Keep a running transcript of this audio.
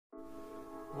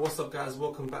What's up guys,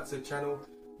 welcome back to the channel.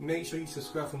 Make sure you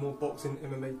subscribe for more boxing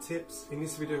MMA tips. In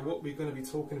this video what we're going to be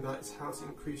talking about is how to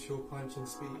increase your punching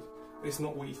speed. It's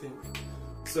not what you think.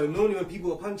 So normally when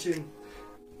people are punching,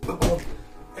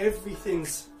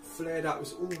 everything's flared out,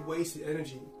 it's all wasted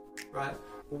energy, right?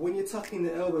 But when you're tucking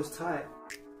the elbows tight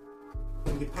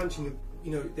and you're punching,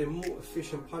 you know, they're more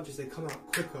efficient punches, they come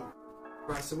out quicker,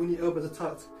 right? So when your elbows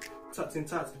are tucked in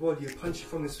tight to the body, you're punching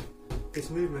from this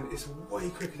movement, it's way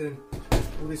quicker than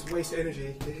all this wasted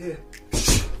energy. You're here,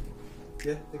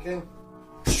 yeah, again.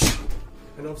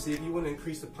 And obviously if you want to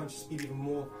increase the punch speed even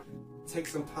more, take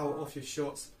some power off your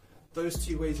shots. Those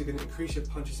two ways you're going to increase your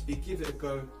punch speed. Give it a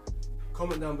go.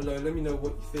 Comment down below, let me know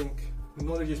what you think.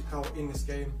 Knowledge is power in this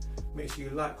game. Make sure you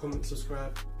like, comment,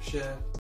 subscribe, share.